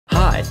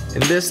Hi,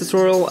 in this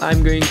tutorial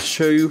I'm going to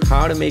show you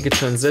how to make a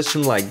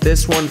transition like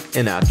this one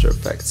in After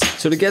Effects.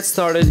 So to get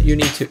started, you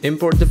need to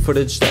import the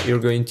footage that you're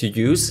going to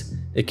use.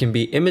 It can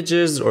be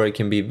images or it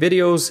can be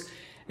videos,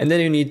 and then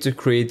you need to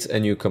create a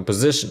new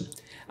composition.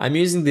 I'm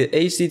using the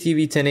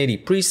hdtv 1080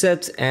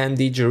 preset and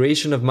the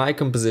duration of my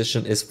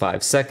composition is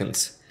 5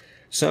 seconds.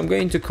 So I'm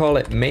going to call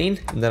it main,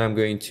 and then I'm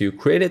going to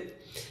create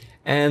it,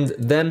 and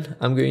then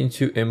I'm going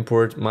to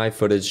import my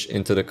footage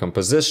into the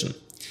composition.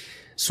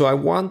 So I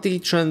want the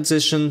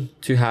transition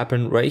to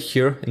happen right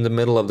here in the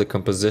middle of the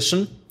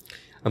composition.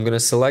 I'm going to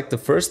select the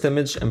first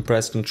image and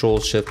press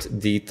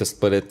Ctrl-Shift-D to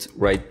split it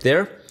right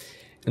there.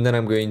 And then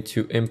I'm going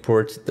to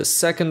import the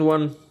second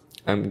one.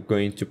 I'm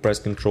going to press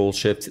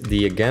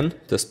Ctrl-Shift-D again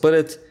to split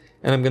it,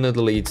 and I'm going to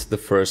delete the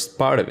first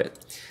part of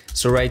it.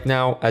 So right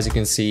now, as you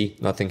can see,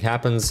 nothing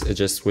happens. It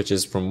just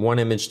switches from one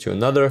image to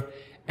another.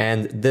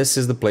 And this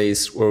is the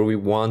place where we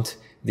want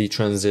the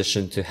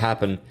transition to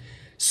happen.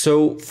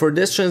 So for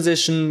this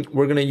transition,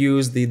 we're going to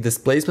use the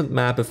displacement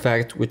map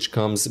effect, which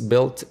comes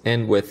built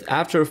in with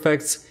After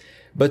Effects.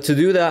 But to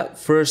do that,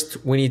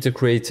 first we need to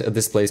create a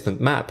displacement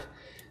map.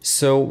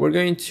 So we're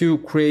going to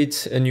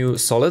create a new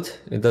solid.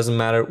 It doesn't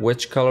matter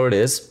which color it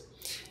is.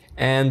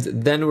 And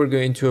then we're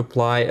going to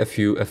apply a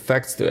few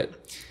effects to it.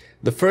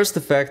 The first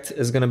effect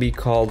is going to be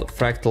called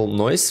fractal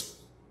noise.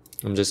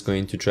 I'm just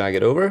going to drag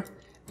it over.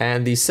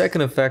 And the second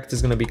effect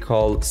is going to be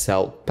called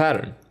cell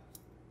pattern.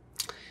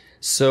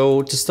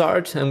 So to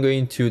start, I'm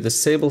going to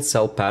disable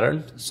cell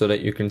pattern so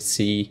that you can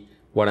see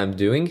what I'm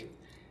doing.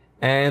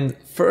 And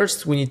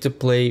first we need to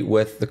play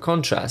with the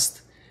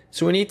contrast.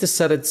 So we need to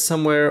set it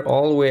somewhere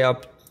all the way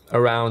up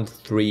around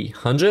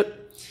 300.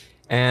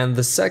 And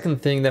the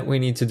second thing that we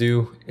need to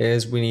do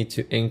is we need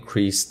to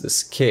increase the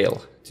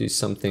scale to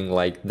something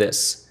like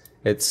this.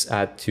 It's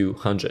at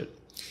 200.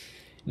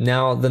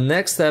 Now the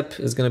next step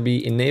is going to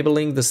be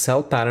enabling the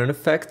cell pattern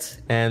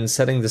effect and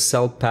setting the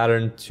cell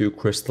pattern to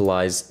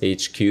crystallize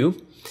HQ.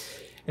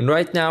 And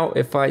right now,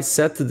 if I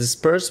set the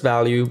disperse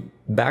value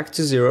back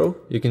to 0,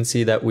 you can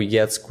see that we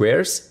get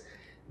squares.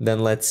 Then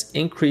let's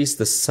increase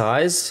the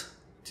size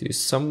to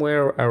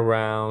somewhere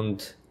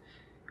around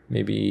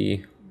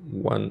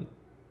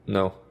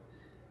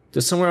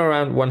somewhere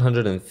around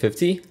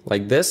 150,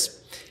 like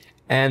this.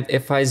 And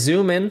if I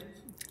zoom in,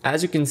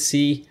 as you can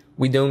see,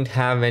 we don't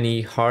have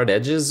any hard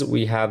edges,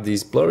 we have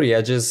these blurry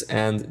edges,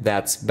 and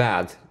that's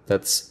bad.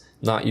 That's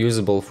not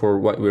usable for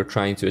what we're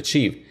trying to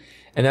achieve.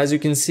 And as you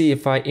can see,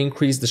 if I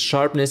increase the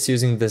sharpness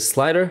using this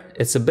slider,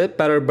 it's a bit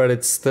better, but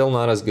it's still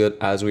not as good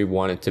as we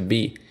want it to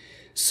be.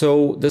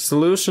 So the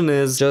solution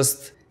is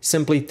just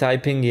simply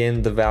typing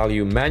in the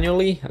value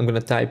manually. I'm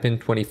going to type in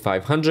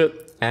 2500,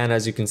 and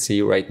as you can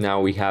see right now,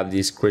 we have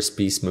these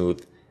crispy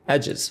smooth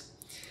edges.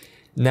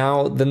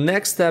 Now, the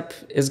next step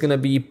is going to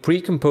be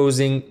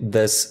pre-composing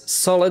this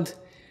solid,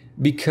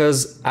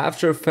 because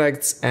After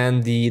Effects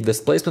and the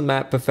displacement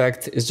map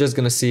effect is just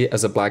going to see it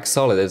as a black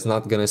solid. It's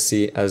not going to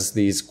see as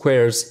these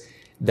squares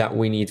that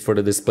we need for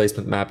the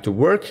displacement map to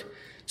work.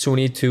 So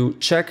we need to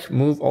check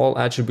move all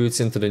attributes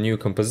into the new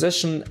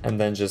composition and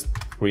then just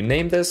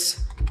rename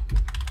this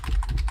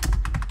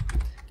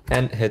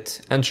and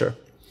hit enter.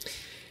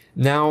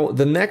 Now,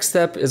 the next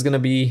step is going to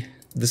be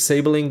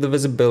disabling the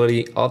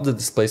visibility of the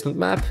displacement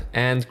map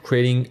and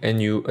creating a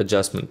new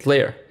adjustment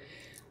layer.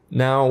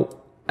 Now,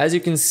 as you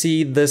can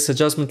see, this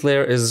adjustment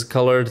layer is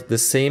colored the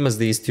same as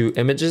these two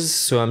images,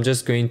 so I'm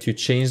just going to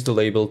change the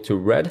label to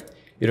red.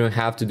 You don't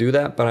have to do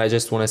that, but I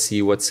just want to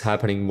see what's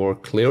happening more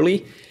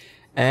clearly.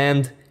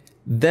 And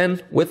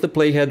then with the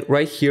playhead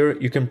right here,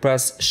 you can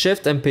press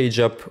Shift and page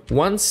up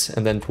once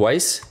and then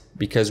twice,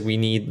 because we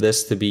need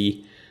this to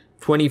be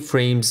 20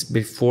 frames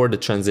before the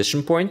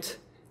transition point.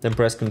 Then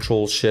press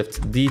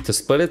Ctrl-Shift-D to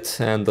split it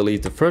and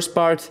delete the first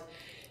part.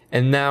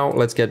 And now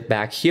let's get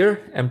back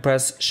here and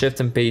press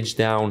Shift and page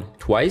down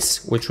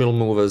twice, which will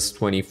move us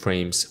 20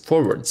 frames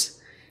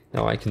forwards.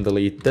 Now I can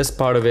delete this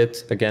part of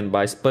it again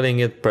by splitting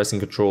it, pressing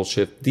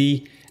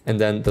Ctrl-Shift-D, and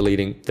then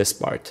deleting this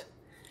part.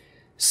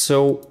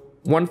 So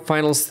one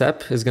final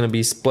step is going to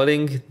be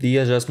splitting the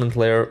adjustment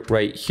layer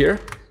right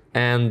here.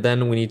 And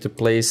then we need to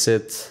place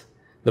it,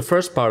 the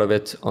first part of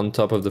it on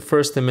top of the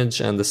first image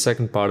and the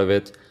second part of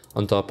it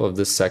on top of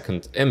the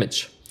second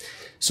image.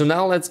 So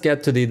now let's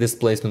get to the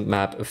displacement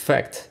map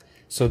effect.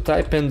 So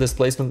type in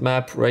displacement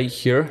map right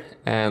here,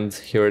 and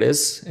here it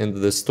is in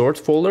the distort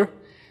folder.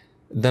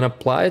 Then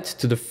apply it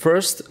to the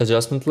first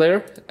adjustment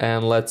layer,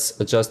 and let's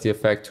adjust the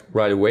effect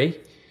right away.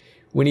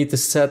 We need to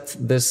set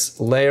this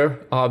layer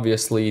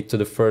obviously to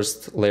the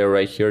first layer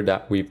right here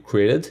that we've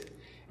created.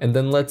 And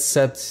then let's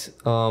set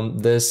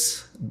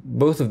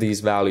both of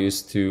these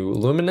values to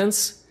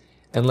luminance,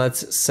 and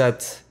let's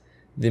set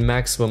the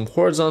maximum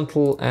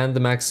horizontal and the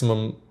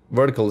maximum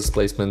vertical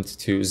displacement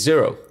to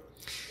 0.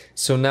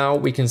 So now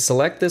we can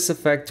select this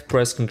effect,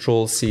 press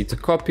Ctrl-C to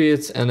copy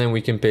it, and then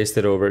we can paste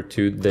it over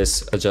to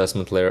this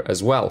adjustment layer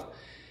as well.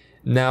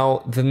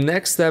 Now the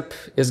next step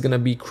is going to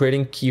be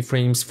creating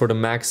keyframes for the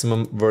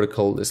maximum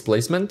vertical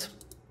displacement.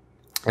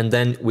 And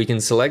then we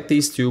can select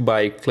these two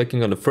by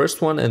clicking on the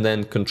first one and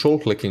then control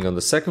clicking on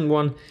the second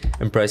one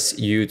and press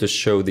U to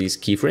show these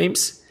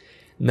keyframes.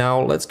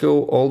 Now let's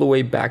go all the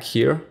way back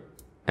here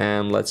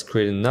and let's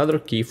create another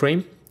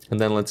keyframe, and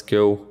then let's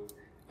go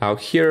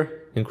out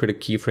here and create a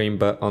keyframe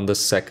but on the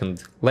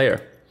second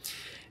layer.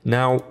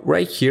 Now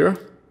right here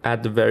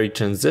at the very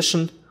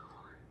transition,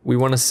 we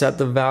want to set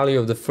the value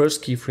of the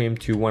first keyframe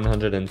to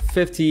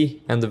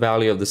 150 and the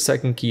value of the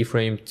second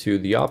keyframe to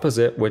the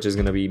opposite, which is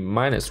going to be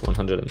minus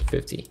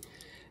 150.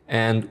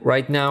 And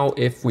right now,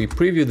 if we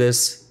preview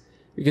this,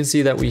 you can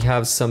see that we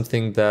have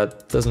something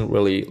that doesn't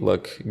really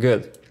look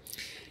good.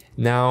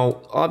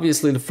 Now,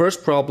 obviously, the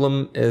first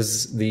problem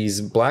is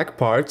these black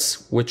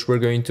parts, which we're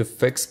going to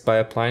fix by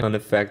applying an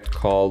effect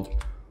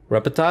called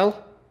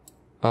reptile.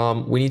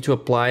 We need to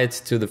apply it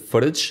to the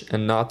footage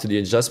and not to the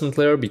adjustment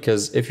layer,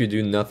 because if you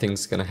do,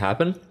 nothing's gonna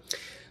happen.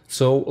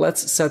 So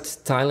let's set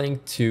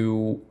tiling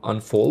to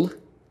unfold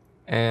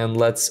and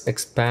let's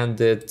expand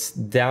it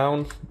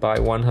down by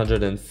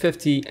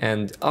 150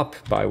 and up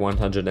by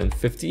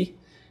 150,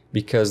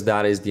 because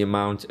that is the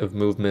amount of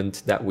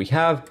movement that we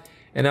have.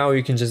 And now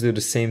you can just do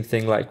the same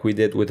thing like we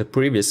did with the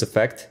previous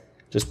effect.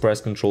 Just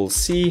press Ctrl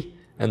C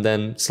and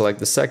then select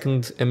the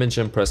second image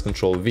and press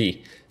Ctrl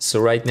V. So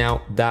right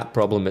now that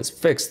problem is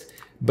fixed.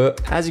 But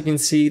as you can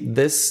see,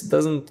 this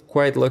doesn't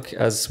quite look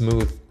as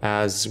smooth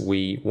as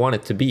we want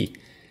it to be.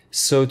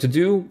 So to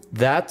do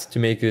that, to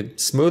make it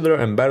smoother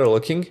and better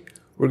looking,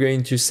 we're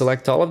going to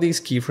select all of these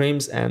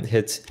keyframes and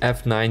hit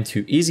F9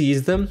 to easy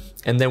ease them.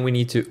 And then we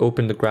need to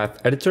open the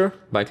graph editor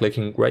by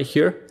clicking right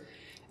here.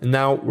 And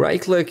now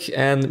right click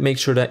and make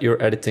sure that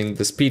you're editing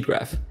the speed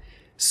graph.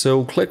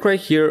 So click right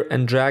here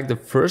and drag the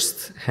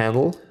first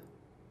handle,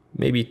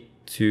 maybe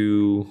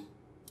to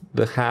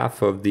the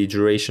half of the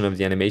duration of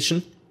the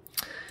animation.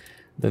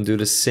 Then do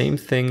the same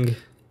thing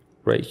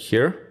right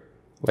here,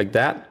 like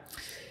that.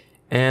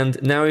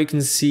 And now you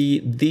can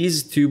see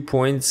these 2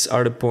 points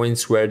are the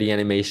points where the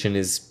animation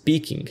is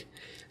peaking.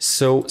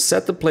 So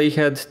set the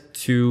playhead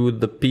to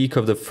the peak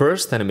of the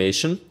first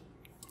animation,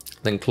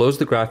 then close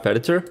the graph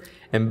editor,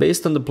 and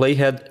based on the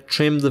playhead,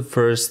 trim the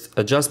first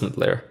adjustment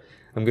layer.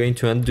 I'm going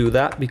to undo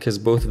that because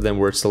both of them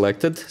were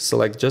selected.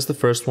 Select just the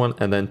first one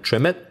and then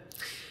trim it.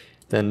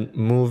 Then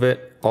move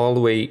it all the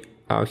way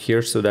out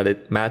here so that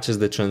it matches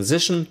the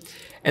transition.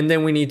 And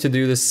then we need to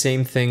do the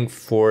same thing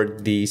for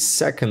the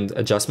second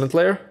adjustment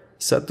layer.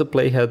 Set the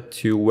playhead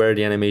to where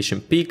the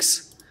animation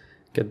peaks.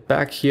 Get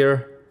back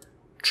here,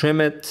 trim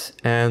it,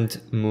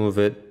 and move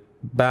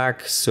it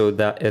back so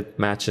that it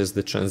matches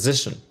the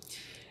transition.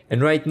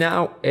 And right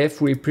now,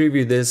 if we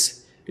preview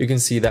this, you can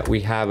see that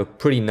we have a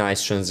pretty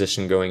nice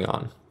transition going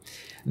on.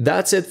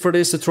 That's it for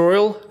this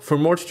tutorial. For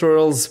more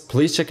tutorials,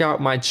 please check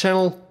out my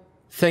channel.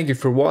 Thank you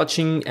for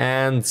watching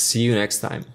and see you next time.